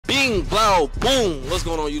Bing, blow, boom. What's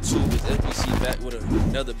going on YouTube? It's FBC back with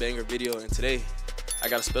another banger video, and today I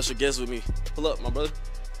got a special guest with me. Pull up, my brother.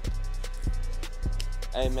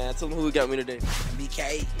 Hey man, tell them who we got with me today.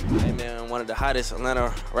 BK. Hey man, one of the hottest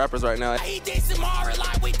Atlanta rappers right now. He did some more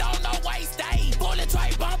like we don't know waste day. Bullet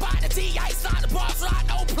tray bump out the TA, side the boss, right,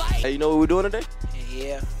 no play. Hey, you know what we're doing today?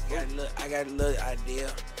 Yeah, I got a little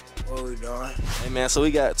idea what we doing. Hey man, so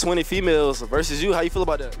we got 20 females versus you. How you feel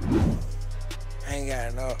about that? I ain't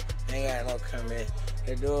got no comment.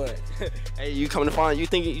 They do it. Hey, you coming to find? You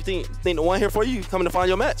think the one here for you coming to find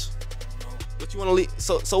your match? What you want to lead?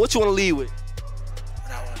 So what you want to lead with?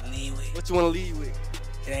 What I want to lead with? What you want to lead with?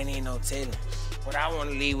 It ain't even no telling. What I want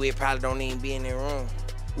to lead with probably don't even be in the room.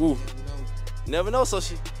 Ooh. Never know, so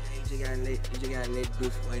she. You just gotta let it do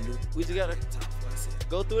what it do. We just gotta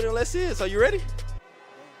go through it and let's see it. So you ready?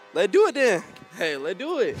 Let's do it then. Hey, let's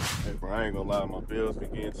do it. Hey, bro, I ain't gonna lie, my bills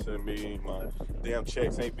been getting to me. My damn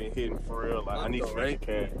checks ain't been hitting for real. Like, I need some extra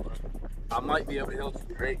cash. I might be able to help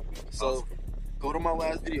you, right? So, go to my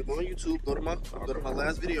last video. Go on YouTube. Go to my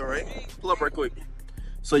last video, right? Pull up right quick.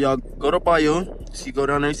 So y'all go to bio. See, go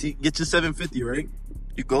down there. See, get your 750, right?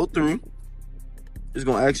 You go through. It's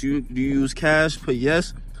gonna ask you, do you use cash? Put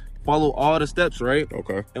yes. Follow all the steps, right?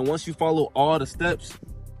 Okay. And once you follow all the steps,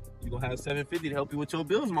 you're gonna have 750 to help you with your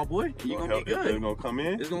bills, my boy. You're gonna be good. It's gonna come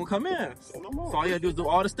in? It's gonna come in. Say no more. So all you gotta do is do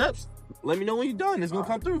all the steps. Let me know when you're done. It's gonna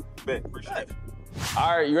come through. Bet, appreciate it.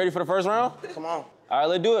 All right, you ready for the first round? Come on. All right,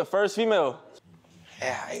 let's do it. First female.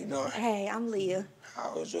 Hey, how you doing? Hey, I'm Leah.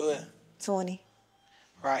 How was you? 20.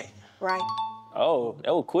 Right. Right. Oh,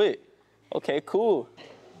 that was quick. Okay, cool.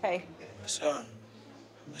 Hey. What's up?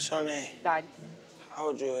 What's your name? Dottie. How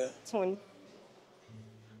old you? 20.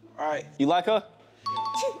 Right. You like her?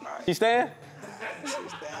 She staying?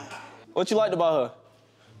 What you liked about her?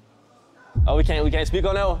 Oh, we can't speak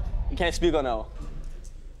on that one? We can't speak on that one.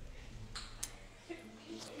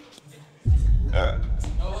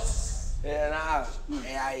 Yeah, nah.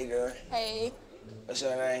 Hey, how you doing? Hey, What's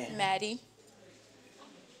your name? Maddie.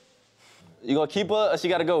 You gonna keep her or she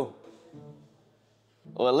gotta go?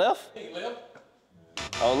 Or left? Left.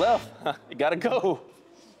 Oh, left. You gotta go.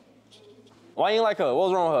 Why you ain't like her? What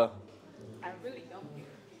was wrong with her? I really don't.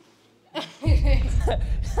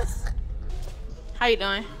 How you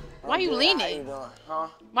doing? Why you How you leaning? doing? Huh?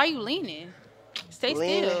 Why you leaning? Stay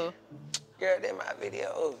Leaning? still. Girl, that my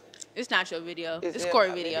video. It's not your video. It's It's in Corey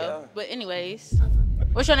my video. video. But anyways,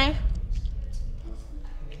 what's your name?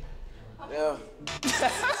 Yeah.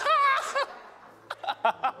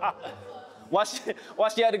 Why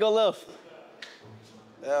she had to go left?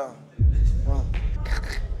 Yeah.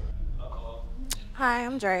 Hi,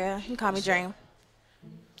 I'm Drea. You can call me Dream.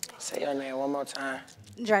 Say your name one more time.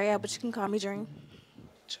 Drea, but you can call me Dream.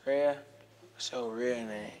 Treya. What's your real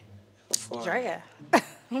name? Drea.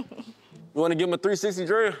 You wanna give him a 360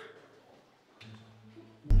 drill?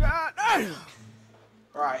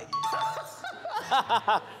 Right.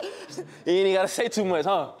 You ain't even gotta say too much,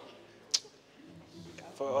 huh?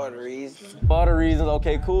 For all the reasons. For all the reasons,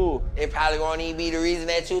 okay, cool. It probably won't even be the reason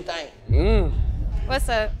that you think. What's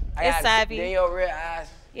up? It's Then Savvy. your real eyes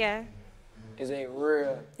Yeah. is it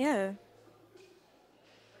real. Yeah.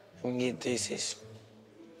 We can get this.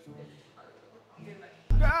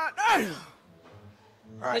 Right.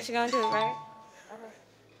 What you gonna do, right?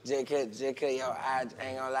 Just cause your eye,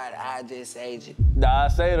 ain't gonna lie, the eye just age it. Nah, I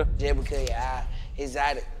say to Just because your eye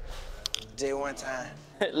exotic. Just one time.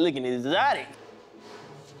 looking exotic.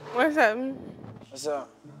 What's up? What's up?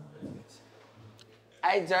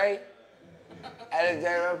 Hey, Jay. Hey,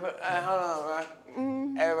 Jay, hold on, bro.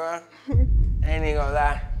 Hey, bro. I ain't even gonna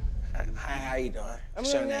lie. How you doing?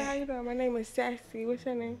 What's your name? How you doing? My name is Sassy. What's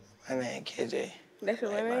your name? My name KJ. That's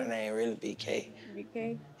your Like, my name? name really BK.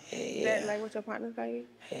 BK. Yeah, That yeah. like what your partner call you?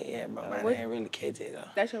 Yeah, but my What? name really KJ, though.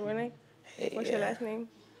 That's your real name? What's your Yeah. last name?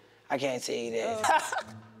 I can't tell you that.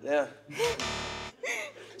 Yeah.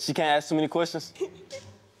 She can't ask too many questions.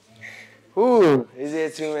 Ooh, is there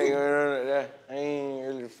too many going on there? I ain't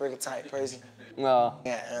really the freaking type person. No.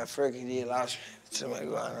 Yeah, freaking did lost me. Too much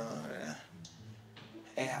going on there.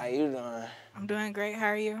 Hey, how you doing? I'm doing great. How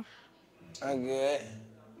are you? I'm good.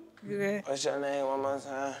 Good. What's your name one more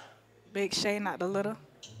time? Big Shay, not the little.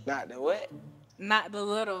 Not the what? Not the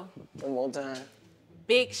little. One more time.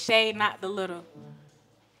 Big Shay, not the little.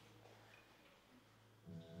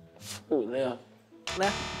 Ooh, left.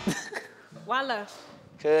 Left. Why left?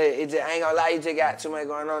 Cause it just, I ain't gonna lie, you just got too much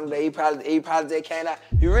going on today. You probably just can't lie.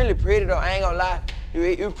 You really pretty though, I ain't gonna lie.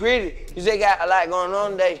 You pretty. You just got a lot going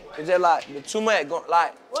on today. It's just like too much going,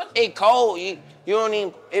 like it cold. You don't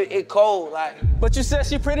even it cold like. But you said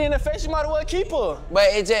she pretty in the face, you might as well keep her. But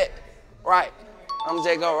it just right. I'm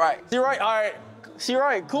just go right. She right, all right. She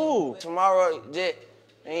right, cool. Tomorrow, just,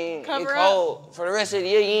 it Cover cold. For the rest of the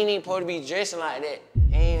year, you ain't even supposed to be dressing like that.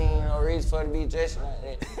 Ain't even no reason for it to be dressing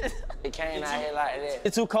like that. It came out here like that.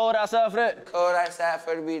 It's too cold outside for that? Cold outside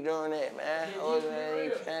for to be doing that, man. Older than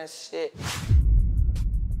you pants shit.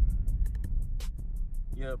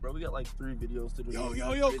 Yeah, bro, we got like 3 videos to do.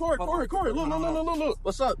 Yo, Corey, look.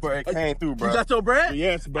 What's up? Bro, it came through, bro. You got your bread?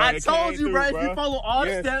 Yes, bro. I it told came you, through, bro, if you follow all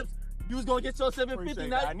the steps, you was gonna get your 750. Appreciate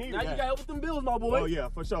Now, that. I need now you that. got help with them bills, my boy. Oh, yeah,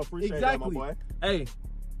 for sure. Appreciate Exactly. that, my boy. Hey,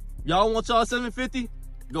 y'all want y'all 750?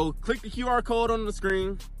 Go click the QR code on the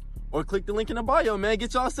screen or click the link in the bio, man.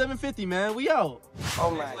 Get y'all 750, man. We out.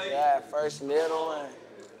 Oh my God, first little one.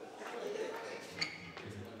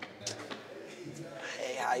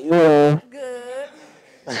 Hey, how you doing? Good.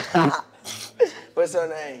 What's your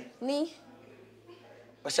name? Me,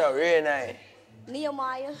 What's your real name?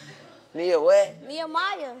 Nehemiah. Nia what?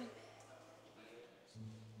 Nehemiah.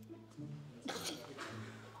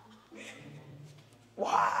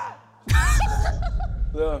 Why?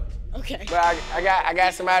 Look. Okay. But I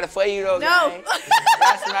got somebody for you though, No. gang. I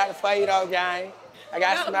got somebody for you though, gang. I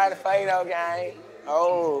got somebody for you though, gang.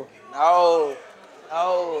 Oh, no.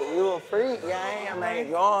 Oh, you a freak, gang. I'm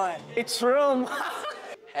ain't going. It's true.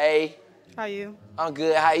 Hey, How you? I'm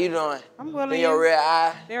good. How you doing? I'm well. In your real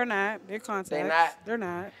eye? They're not. They're contacts. They not? They're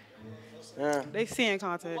not. Yeah. They seeing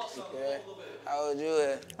contacts. Good. How old you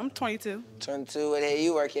is? I'm 22. 22. Where the hell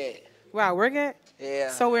you work at? Where I work at?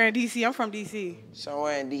 Yeah. Somewhere in DC. I'm from DC.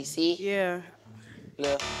 Somewhere in D.C.? Yeah.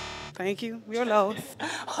 Look. Thank you. You're low.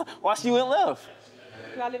 Why she went left?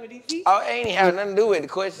 Do I live in DC? Oh, it ain't have nothing to do with the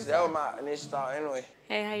questions. That was my initial thought anyway.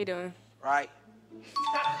 Hey, how you doing? Right?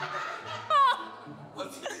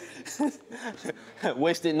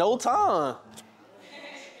 Wasted no time.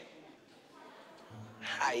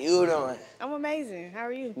 How you doing? I'm amazing. How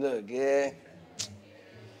are you? Look good.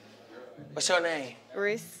 What's your name?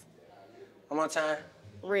 Riz. One more time.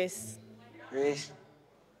 Riz. Riz.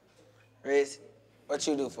 Riz. What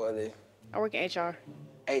you do for a living? I work in HR,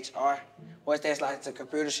 HR. What's that like to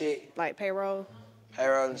computer shit? like payroll.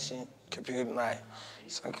 Payroll and shit. Computer like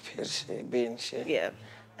some computer shit, business shit. Yeah.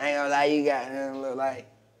 I ain't gonna lie, you got nothing look like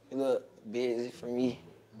you look busy for me.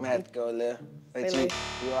 I'm gonna have to go left. But Really?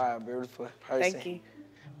 you are a beautiful person. Thank you.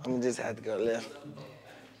 I'm gonna just have to go left.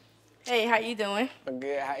 Hey, how you doing? I'm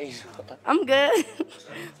good. How you doing? I'm good.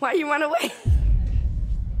 Why you run away?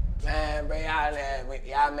 Man, bro,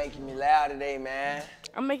 y'all making me loud today, man.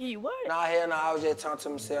 I'm making you what? Nah, hell no, I was just talking to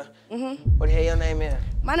myself. Mm-hmm. What the hell your name is?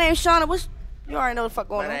 My name's Shauna. You already know what the fuck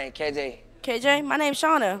My going on. name KJ. KJ, my name's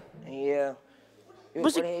Shauna. Yeah. Where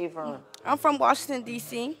What's the your- hell you from? I'm from Washington,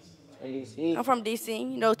 D.C. DC. I'm from D.C.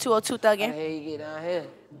 You know, 202 How the thuggin'. hell you get down here?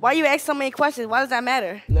 Why you ask so many questions? Why does that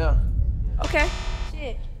matter? Look. Okay.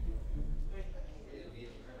 Shit.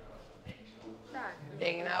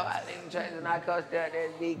 Thinking out, I think Tracy not coached out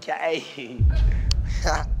that BK.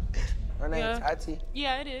 Her name Tati.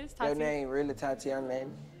 Yeah, it is. Your name really Tatiana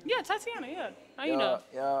name? Yeah, Tatiana, yeah. How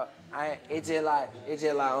Yeah, it's just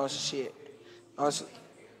like on some shit. On some,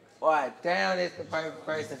 boy, damn, it's the perfect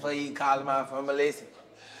person for you calling my phone, Melissa.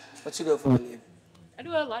 What you do for a living? I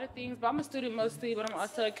do a lot of things, but I'm a student mostly, but I'm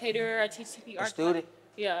also a caterer. I teach CPR. A student?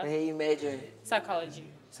 Yeah. What the hell you major in? Psychology.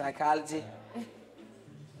 Psychology?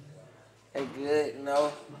 They good, you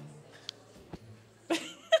know?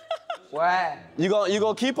 Why? You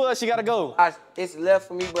gonna keep her or she gotta go? It's left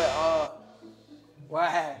for me, but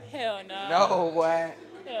why? Hell no. No, why?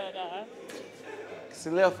 Hell no. It's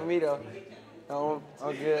left for me though. No,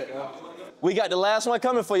 I'm good though. We got the last one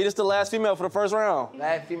coming for you. This is the last female for the first round.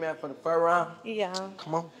 Last female for the first round. Yeah.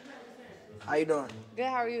 Come on. How you doing? Good.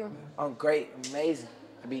 How are you? I'm great, amazing.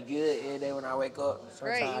 I be good every day when I wake up. Sometimes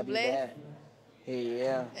Great, you I be blessed? bad.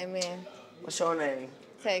 Yeah. Amen. What's your name?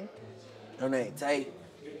 Tay. Your name Tay.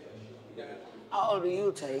 How old are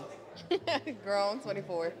you, Tay? Grown,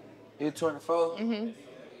 24. You 24?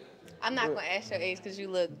 I'm not gonna ask your age because you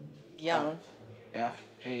look young. Yeah.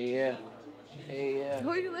 Yeah.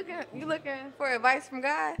 Who you looking? You looking for advice from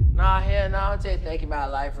God? Nah, hell no. I'm just thinking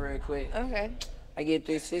about life real quick. Okay. I get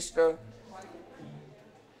 3 sisters.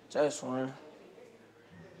 Just one.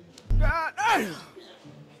 God damn.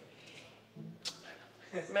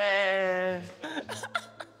 Man,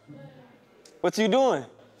 What you doing?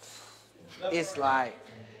 it's because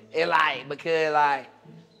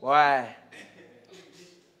why?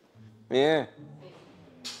 Yeah.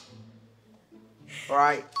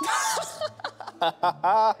 Right,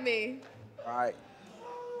 Me. right.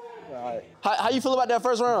 How you feel about that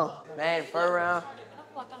first round? Man, first round,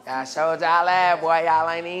 y'all showed y'all that, boy. Y'all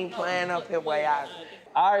ain't even playing up here, boy.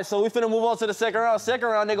 All right, so we finna move on to the second round. Second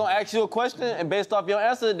round, they're gonna ask you a question, and based off your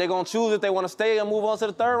answer, they're gonna choose if they wanna stay and move on to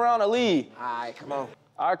the third round or leave. All right, come on.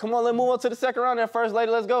 All right, come on, let's move on to the second round then. First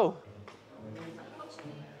lady, let's go.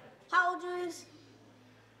 How old you is?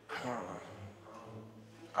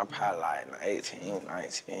 I'm probably like 18,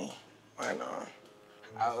 19. Right now.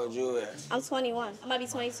 How old you is? I'm 21. I might be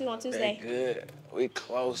 22 on They Tuesday. good. We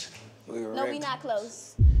close. We No, ready. we not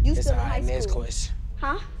close. You It's still in all high right, school. next question.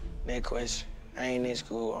 Huh? Next question. I ain't in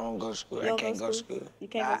school. I don't go to school. You I don't can't go go to to school. school? You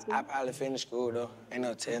can't go to school? I probably finish school though. Ain't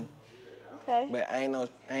no telling. Okay. But I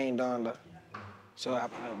ain't done though. So I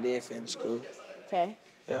probably did finish school. Okay.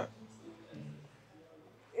 Yeah.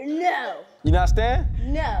 No. You not staying?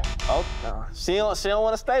 No. Oh, no. She don't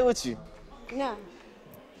wanna stay with you. No.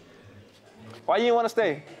 Why you didn't wanna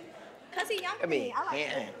stay? Cause he younger I than mean, me. I like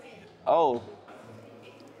man. Oh,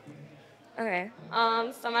 Okay.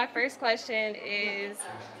 So my first question is,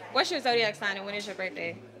 what's your zodiac sign and when is your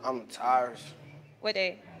birthday? I'm Taurus. What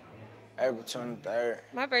day? April 23rd.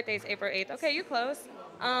 My birthday is April 8th. Okay, you close.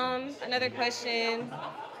 Another question.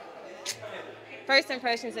 First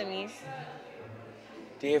impressions of me.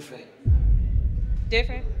 Different.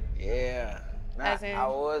 Different? Yeah. As in? I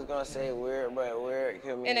was gonna say weird, but weird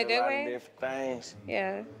could mean In a good lot way? of different things.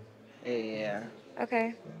 Yeah. Yeah.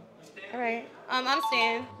 Okay. All right. I'm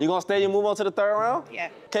staying. you gonna stay? You move on to the third round? Yeah.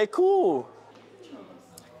 Okay, cool.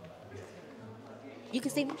 You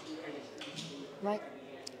can see me? Right.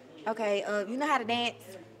 Okay, you know how to dance?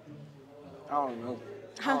 I don't know.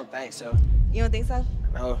 I Huh? don't think so. You don't think so?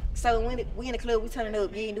 No. So when we in the club, we turning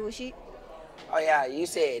up, you ain't doing shit? Oh yeah, you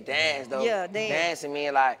said dance though. Yeah, dance. Dancing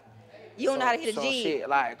mean like You don't know how to hit a some G. shit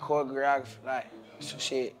like choreography, like some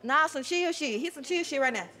shit. Nah, some chill shit. Hit some chill shit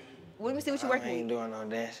right now. Let me see what you I working ain't with. doing no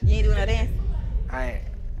dance. You ain't doing no dance? I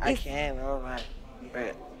It's- can though, like,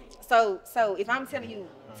 but So if I'm telling you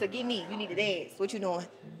to get me, you need to dance. What you doing?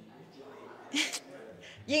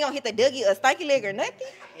 You ain't gonna hit the Dougie or stanky leg or nothing?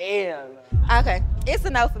 hell no. Okay, it's a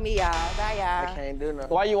no for me, y'all. Bye, I y'all. can't do no.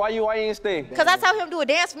 Why you ain't stay? Cause I told him to do a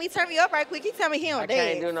dance for me, turn me up right quick. He tell me he don't I dance.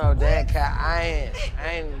 can't do no dance. 'Cause I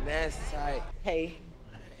ain't dance type. Hey,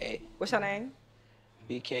 Hey, what's your name?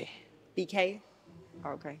 BK, BK.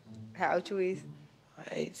 Okay. How old you is?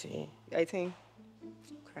 18. 18.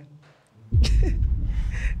 Okay.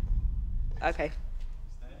 Okay.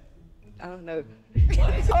 I don't know.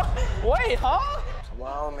 Wait, huh? Come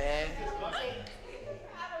on, man.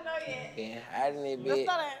 I don't know yet. Yeah, I didn't even.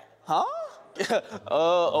 Huh?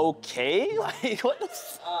 Okay. Like, what the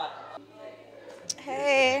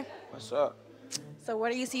Hey. What's up? So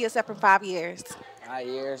where do you see yourself in 5 years? 5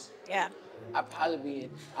 years? Yeah. I probably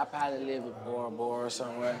live in Bora Bora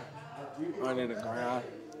somewhere under the ground,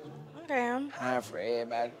 Okay. hiding for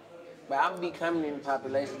everybody. But I'm gonna be coming in the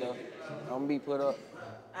population though. I'm gonna be put up.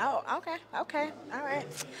 Oh, okay. Okay. All right.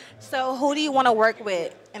 So who do you want to work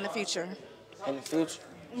with in the future? In the future.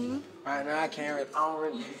 Right now,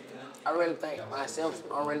 I really think myself.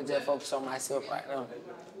 I'm really just focused on myself right now.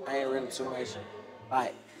 I ain't really too much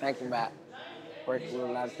like thinking about working with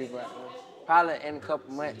a lot of people right now. Probably in a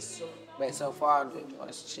couple months, but so far I'm just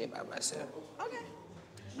doing some shit by myself. Okay.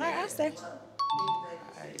 All right, I'll stay.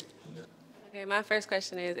 Okay, my first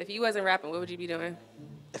question is, if you wasn't rapping, what would you be doing?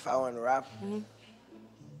 If I wasn't a rapper,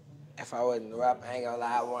 if I wasn't a rapper, I ain't gonna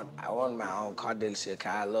lie. I want my own car dealership.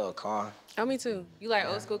 'Cause I love cars. Oh, me too. You like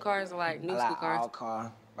old school cars or like new I school like cars? all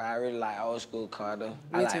cars, but I really like old school car though.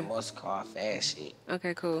 I Me like too. muscle car, fast shit.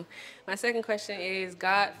 Okay, cool. My second question is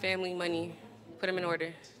God, family, money. Put them in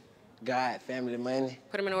order. God, family, money.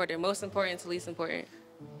 Put them in order. Most important to least important.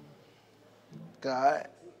 God,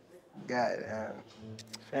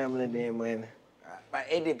 family, then money. But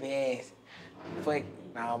it depends. Fuck,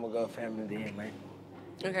 now I'm gonna go family, then money.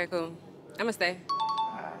 Okay, cool. I'm gonna stay.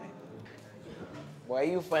 Alright. Boy,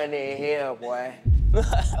 you funny as hell, boy.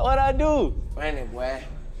 What I do? Funny, boy.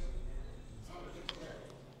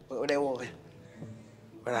 What they want?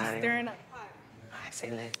 What I Stirring up. I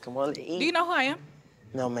say, let's come on, let's eat. Do you know who I am?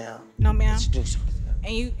 No, ma'am. No, ma'am. Introduce yourself.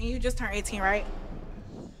 And you just turned 18, right?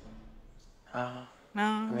 No.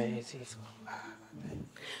 No. Crazy.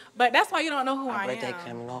 But that's why you don't know who My I birthday am.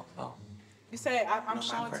 coming up, though. You said I'm No, my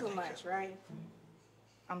showing too birthday. much, right?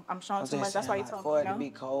 I'm showing I'm too much. just That's why you saying, like, told for me. it to No? be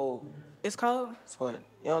cold. It's cold. For it.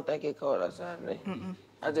 You don't think it's cold outside today?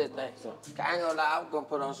 I just think so. 'Cause I ain't gonna lie, I'm gonna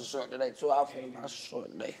put on some short today too. I was finna buy some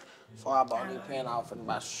short today. Before I bought these pants, I was finna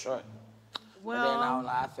buy some short. But then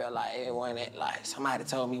I felt like it wasn't like somebody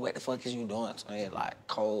told me what the fuck is you doing? So it's like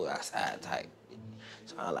cold outside type.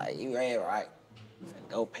 So I'm like, you ain't right. Finna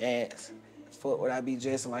go pants. Fuck would I be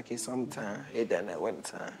dressing like it's summertime? It doesn't at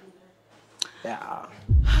wintertime. Yeah.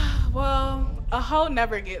 Well, a hoe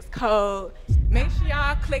never gets cold. Make sure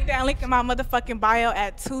y'all click that link in my motherfucking bio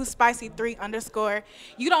at 2spicy3_.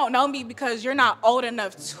 You don't know me because you're not old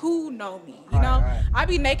enough to know me. You know? Right. I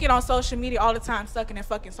be naked on social media all the time, sucking and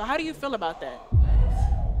fucking. So how do you feel about that?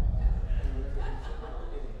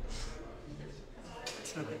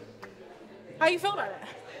 How you feel about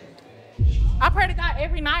that? I pray to God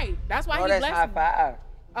every night. That's why Oh, he that's blessed high me. five.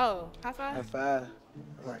 Oh, high five? High five.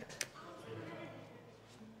 All right.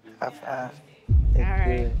 High five. All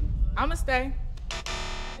right. I'ma stay.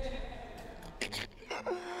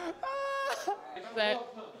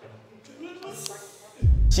 But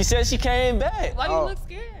She said she came back. why do you look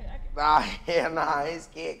scared? Nah, hell nah, I ain't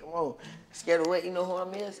scared. Come on. Scared of what? You know who I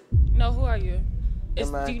is? No, who are you? Yeah,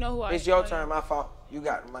 man. Do you know who I am? It's your turn, my fault. You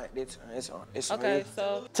got the mic this turn. It's Okay, real.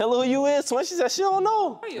 so Tell her who you is. When she said she don't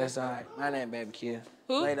know. who are you? That's all right. My name Baby Kill.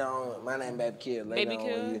 Who? Later on, my name Baby Kill. Later Baby on,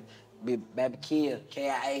 Kill? you be Baby Kill,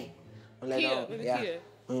 K-I-A. Later Kill, on, Baby yeah.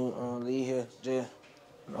 Kill. Leave here, just,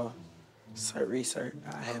 research.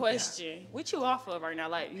 I have Question. What you off of right now?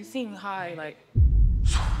 Like, you seem high, like.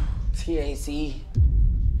 TAC.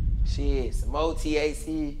 Shit, some more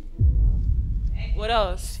TAC. What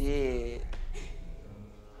else? Shit.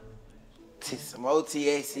 Some more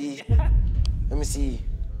TAC. Let me see.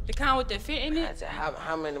 The kind with the fit in it?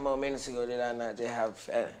 How many more minutes ago did I not just have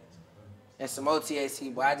fat? And some more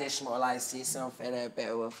TAC, boy, I just smoked like 6-7 fat ass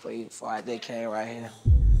back for you before I just came right here.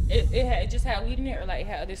 It just had weed in it or like it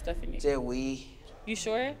had other stuff in it? Just weed. You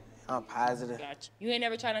sure? I'm positive. Gotcha. You ain't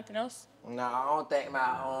never tried nothing else? No, I don't think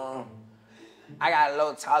I got a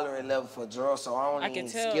low tolerance level for drugs, so I I don't can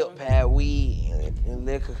even tell. skip past weed and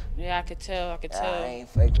liquor. Yeah, I could tell. I ain't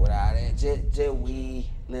fucking with all that. Just weed,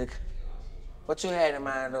 liquor. What you had in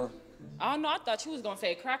mind though? I don't know. I thought you was gonna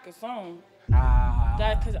say crack or something. Ah.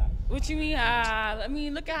 What you mean? I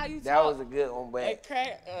mean, look at how you talk. That was a good one, but Like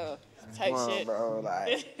crack, type come on, shit. bro.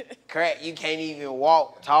 Like crack, you can't even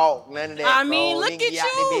walk, talk, none of that. I mean, bro. look Nigga, at out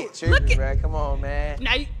the you. bitch tripping, bro. Come on, man.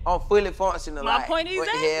 Now you, I'm fully functional. my like, point is what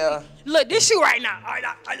the exactly. hell? Look, this you right now.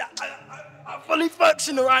 I'm fully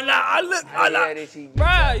functional right now.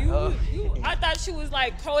 Bruh, I thought you was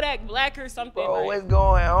like Kodak Black or something. Bro, like, what's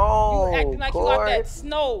going on? you acting like you got that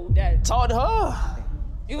snow. That Talk to her.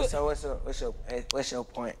 So what's your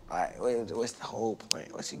point? Like, what's the whole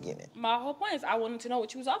point? What's you getting at? My whole point is I wanted to know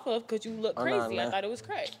what you was off of because you look Oh, crazy. nah, I nah. thought it was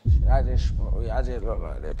crack. I just look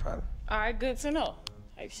like that probably. All right, good to know.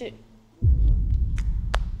 Like shit.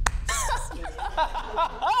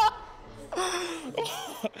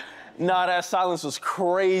 Nah, that silence was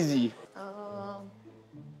crazy.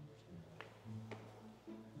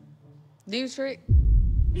 Do you trick?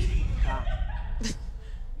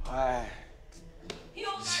 Alright, He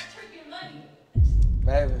don't got tricking money.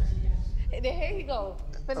 baby. Then here he go.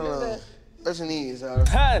 What's your needs, huh?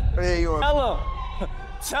 Hey, What the hell you want?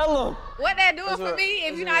 tell him. What that doing for me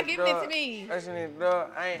if you're not giving it to me? What's your need,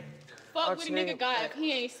 dog? I ain't. Fuck What with a you nigga need? got if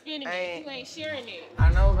he ain't spending I it. ain't- You ain't sharing it.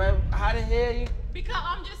 I know, baby. How the hell you? Because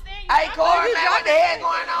I'm just saying. Hey, I Corey, thought you man, what the hell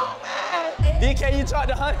going on, man? DK, you talk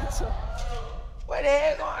to Hunter. What the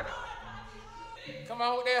hell going on? Come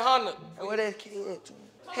on with that Honda. Hey, what that kid?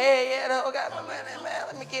 Hell yeah, though, got my money, man.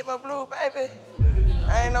 Let me get my blue, baby.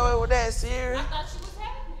 I ain't know it was that serious. I thought you was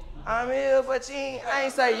happy. I'm here, but I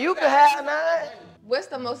ain't say you could have none. What's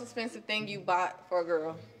the most expensive thing you bought for a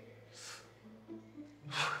girl?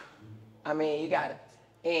 I mean, you got it.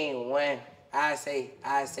 Ain't one. I say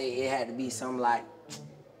it had to be something like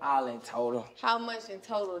all in total. How much in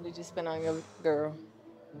total did you spend on your girl?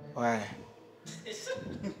 Why?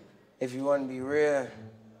 If you want to be real,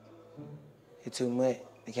 it's too much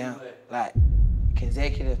to count. Like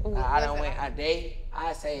consecutive. Ooh, I done what's went a day.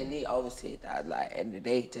 I say at least over 6,000. Like at the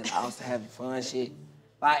day, just also having fun shit.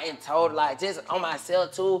 Like in total, like just on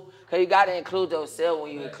myself too. Cause you gotta include yourself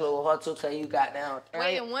when you include her too. Cause you got down.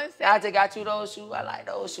 Wait, in one I second. just got you those shoes. I like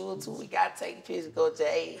those shoes too. We gotta take a picture, go to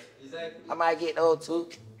A. Exactly. I might get those too.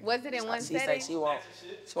 Was it in one She say setting? she want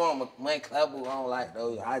my club. I don't like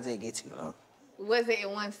those. I just get you those. Was it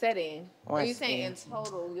in one setting? One Are you saying in setting.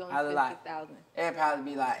 total you only I spent like- 6,000? It'd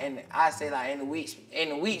probably be like in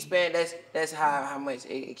the week span. That's how much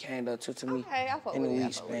it came up to me. Okay, I fuck in the with it. I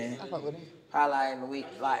week fuck with it. span. I fuck with it. Probably like in the week,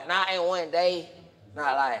 like not in one day,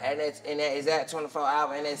 not like in that exact 24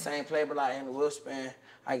 hours in that same play, but like in the week span,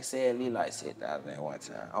 I can say at least like 6,000 at one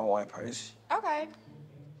time on one person. Okay.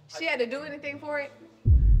 She had to do anything for it?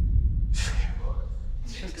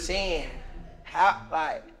 Seeing how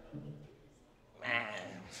like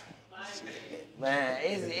man,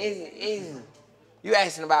 it's you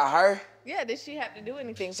asking about her? Yeah, did she have to do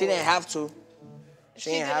anything for She it? didn't have to. She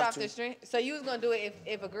did didn't it have off to. the string. So you was gonna do it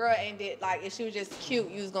if a girl ain't did like if she was just cute,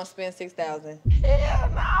 you was gonna spend 6,000. Hell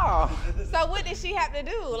no. So what did she have to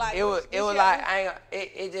do? Like It was did she like have- I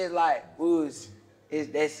ain't. It just like was.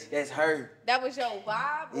 That's her. that was your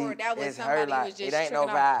vibe, or that was It's her, somebody like, who was just it ain't no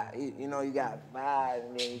tricking off? vibe. You know, you got vibes,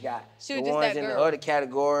 and then you got She the was just ones that in the girl. other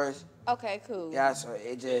categories. Okay, cool. Yeah, so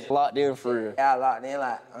it just Locked in for real. got locked in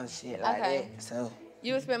like on shit like Okay. that. So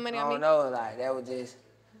You would spend money I on me? don't know, like that was just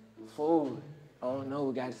food. I don't know.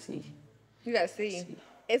 We gotta see. You gotta see.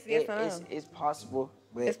 It's yes or no. It's possible,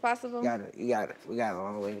 but It's possible? we got a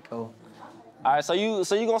long way to go. All right, so you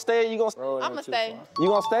gonna stay? You gonna? I'ma stay. You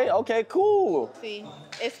gonna stay? Okay, cool. See,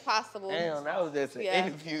 it's possible. Damn, that was just an Yeah.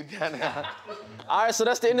 interview down there. All right, so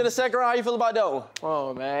that's the end of the second round. How you feel about that one? Come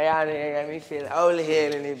on, man. Y'all done got me feeling old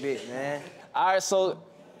head in this bitch, man. All right, so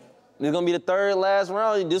this is gonna be the third last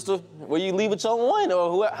round. This the where you leave with your one,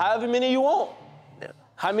 or however many you want.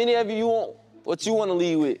 How many of you want? What you want to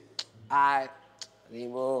leave with? Alright,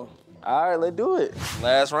 leave on. All right, let's do it.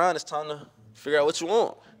 Last round, it's time to figure out what you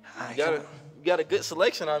want. Alright, You got a good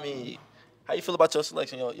selection. I mean, how you feel about your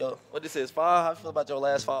selection? Yo, what this is, 5? How you feel about your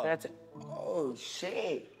last 5? That's it. Oh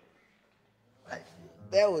shit. Like,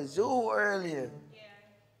 that was you earlier.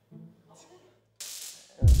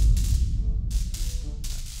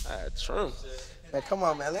 All right, true. Man, come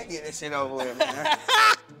on, man. Let's get this shit over with, man.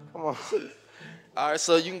 Come on. All right,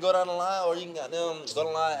 so you can go down the line, or you can go down the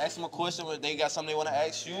line, ask them a question, or they got something they want to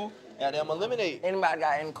ask you, and them eliminate. Anybody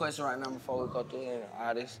got any question right now before we go through any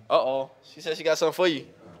artists? Uh-oh. She said she got something for you.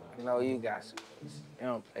 No, you got some. You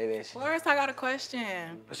don't play that shit. Forrest, I got a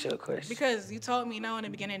question. What's your question? Because you told me no in the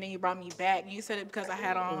beginning, and then you brought me back, and you said it because I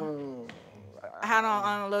had on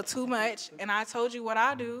a little too much, and I told you what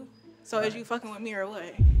I do. So is you fucking with me or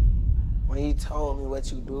what? When you told me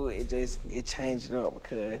what you do, it changed it up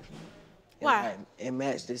because Why? it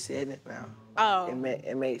matched the setting now. Oh.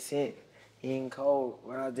 It made sense. He ain't cold.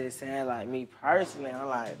 What I was just saying, like me personally, I'm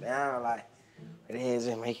like, damn, like, it is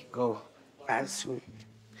just make it go. That's sweet.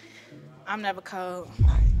 I'm never cold.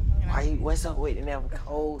 What's up with the never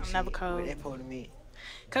cold? I'm never cold. What that supposed to mean?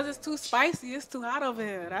 Cause it's too spicy. It's too hot over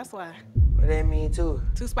here. That's why. What that mean too?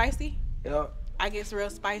 Too spicy? Yup. I get real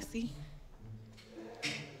spicy.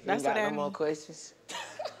 That's you what got that no more mean. questions?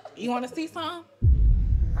 You want to see some?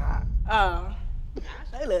 Oh.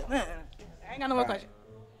 Hey, look, man. I ain't got no more questions.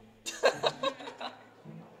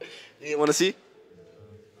 You want to see?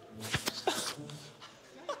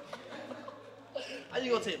 How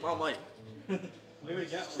you gonna take my mic? We already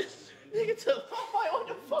got one. Nigga took my mic. What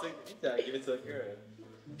the fuck? You gotta give it to a girl.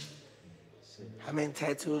 How many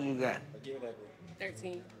tattoos you got? Give it that girl.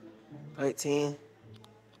 13. 13.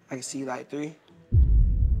 I can see like 3.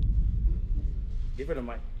 Give her the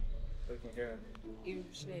mic. So you can hear her. You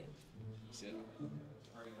shit.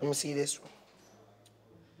 Let me see this one.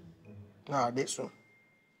 No, this one.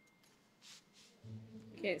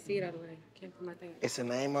 Can't see it all the way. Can't put my thing. It's a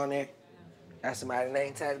name on there. Got somebody's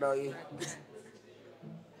name tattooed on you.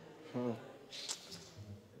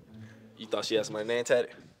 You thought she had somebody's name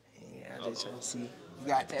tatted? Yeah, I just trying to see. You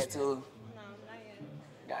got tattoo? No, not yet.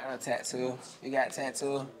 Got no tattoo. You got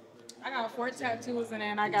tattoo? I got 4 tattoos and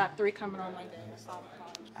then I got 3 coming on Monday. So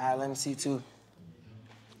Alright, let me see 2.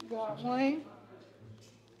 got 1.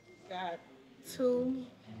 Got 2.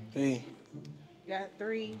 3. Got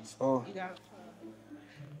 3. 4. You got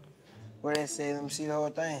What that say? Let me see the whole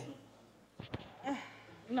thing.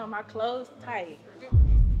 You know, my clothes tight.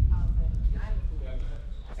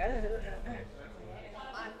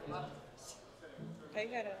 They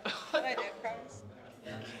got a like that price.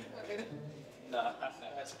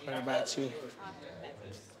 What about you?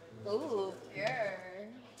 Ooh, yeah.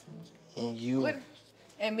 And you? What?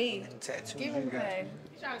 And me. Tattoo Give me you the got? name.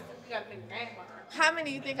 You got a big name on her. How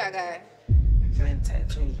many you think I got? How many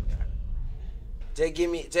tattoos you got? Just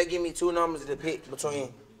give me 2 numbers to pick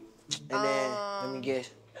between. And then let me guess.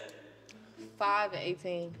 5 and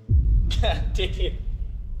 18. God damn.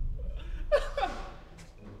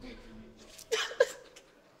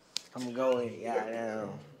 I'm gonna go with goddamn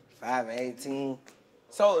 5 and 18.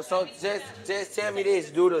 So just tell me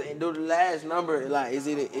this. Do the last number, like is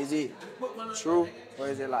it true or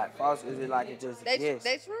is it like false? Is it like it just yes?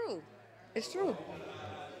 They true. It's true.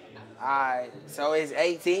 Alright, so it's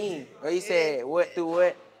 18. What you said? What through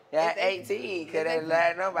what? Yeah, 18. Cause that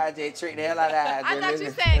last number I just tricked the hell out of that. I thought you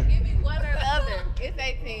said give me one or the other. It's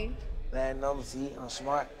 18. Last number, see, I'm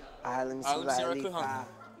smart. Alright, let me see Let me like see at right least quick, huh? 5.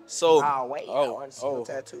 So, Oh wait, I want to see no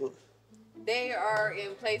tattoo. They are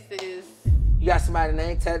in places. You got somebody's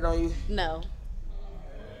name tattooed on you? No.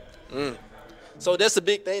 So that's a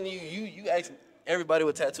big thing to you. You ask everybody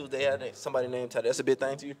with tattoos, they have somebody named tattooed. That's a big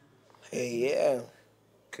thing to you. Hey, yeah.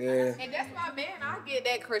 Good. And that's my man. I get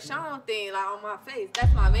that Krishan thing like on my face.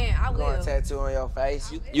 That's my man. I Going will. tattoo on your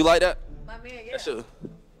face. You like that? My man, yeah. That's your,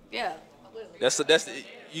 Yeah. that's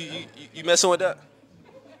you messing with that?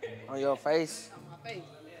 On your face. My face.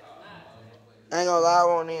 I ain't gonna lie, I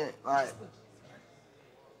won't in it. Like,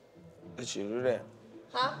 let you do that.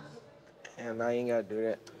 Huh? And now you ain't gotta do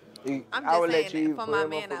that. I'm I would just let saying you that for put my him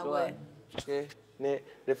man, up I for would. Okay.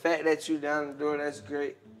 The fact that you down the door, that's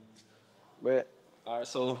great. But All right,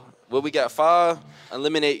 so what we got? 5,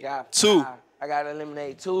 eliminate got 2. 5. I gotta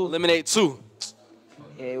eliminate 2. Eliminate 2.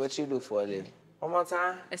 Yeah, what you do for a living? One more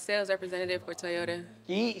time. A sales representative for Toyota.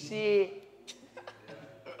 Yeet shit.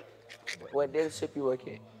 What dealership you work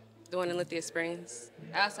at? The one in Lithia Springs.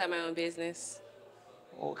 I also have my own business.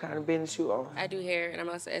 What kind of business you on? I do hair, and I'm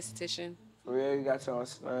also an esthetician. For real, you got your own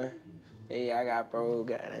salon? Yeah, I got bro,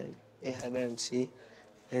 got nothing. Yeah, nothing, see?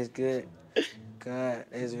 It's good. God,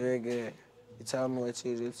 it's very good. You tell me what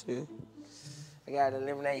you do too. I gotta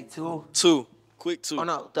eliminate 2. 2. Quick 2. Oh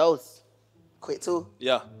no, those. Quick 2.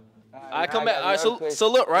 Yeah. All right, come now I back. got All right, another question.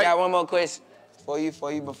 so look, I right? got one more question before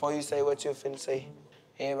you say what you finna say.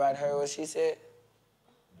 Everybody heard what she said?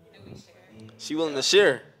 She willing to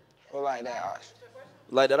share. Or like that option?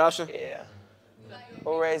 Like that option? Yeah.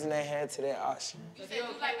 Who raising their hand to that option?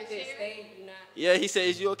 Yeah, he said,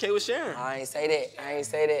 is you okay with sharing? I ain't say that. I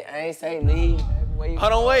ain't say leave.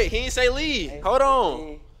 Hold on, wait. He ain't say leave. Hold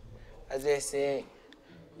on. I just said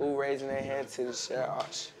who raising their hand to the share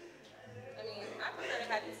option. I mean, I prefer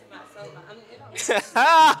to have this to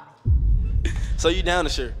myself. So you down to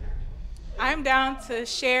share? I'm down to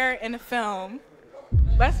share in the film.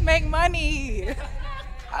 Let's make money.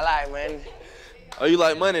 I like money. Oh, you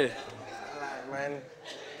like money? I like money.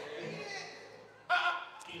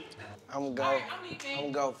 I'm gonna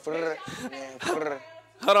go further.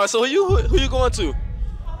 Hold on. So who you going to?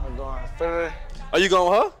 I'm going further. Are you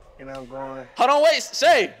going, huh? And I'm going. Hold on, wait,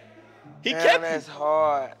 Shay. He Man, kept that's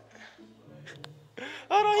hard.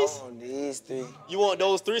 Hold on, I want these 3. You want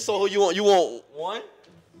those 3? So who you want? You want 1?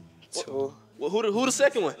 2. Well, who the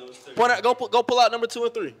second one? Point out. Go pull out number 2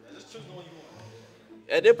 and 3.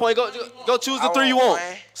 At that point, go choose the 3 you want.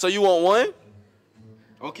 1. So you want 1?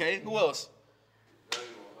 Okay. Who else?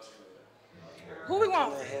 Who we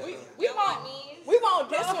want? We want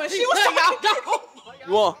this one. She was trying to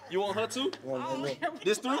go. You want her too?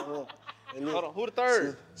 This 3? Hold on. Who the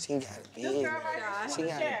 3rd? She got a business. She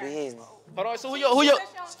got a business. Hold on. So who your?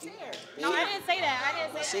 No, I didn't say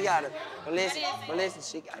that. She got a. But listen,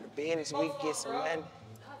 she got a business. We can get some money.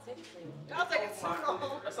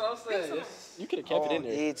 That's what I'm saying. You could have kept it in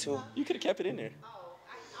there. Need to. You could have kept it in there.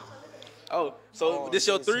 Oh, so this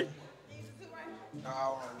your 3? No, I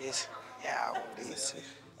want this. Yeah, I want these 2.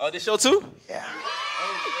 Oh, this your 2? Yeah.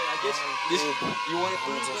 I guess this, you want it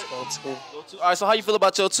 3? Just go 2. All right. So how you feel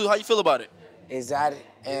about your 2? How you feel about it? Exotic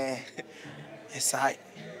and excited.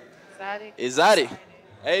 Exotic.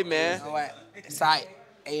 Hey man. You know what? Excited.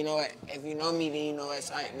 And you know what? If you know me, then you know what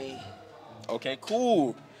excited mean. Okay,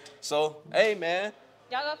 cool. So, hey man.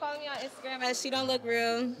 Y'all go follow me on Instagram at She Don't Look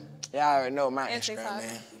Real. Y'all already know my And Instagram, TikTok.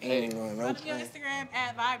 man. Ain't even no Follow me on Instagram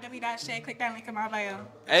at vibe.w.shay. Click that link in my bio.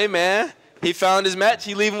 Hey man. He found his match.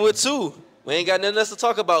 He leaving with 2. We ain't got nothing else to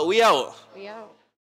talk about. We out. We out.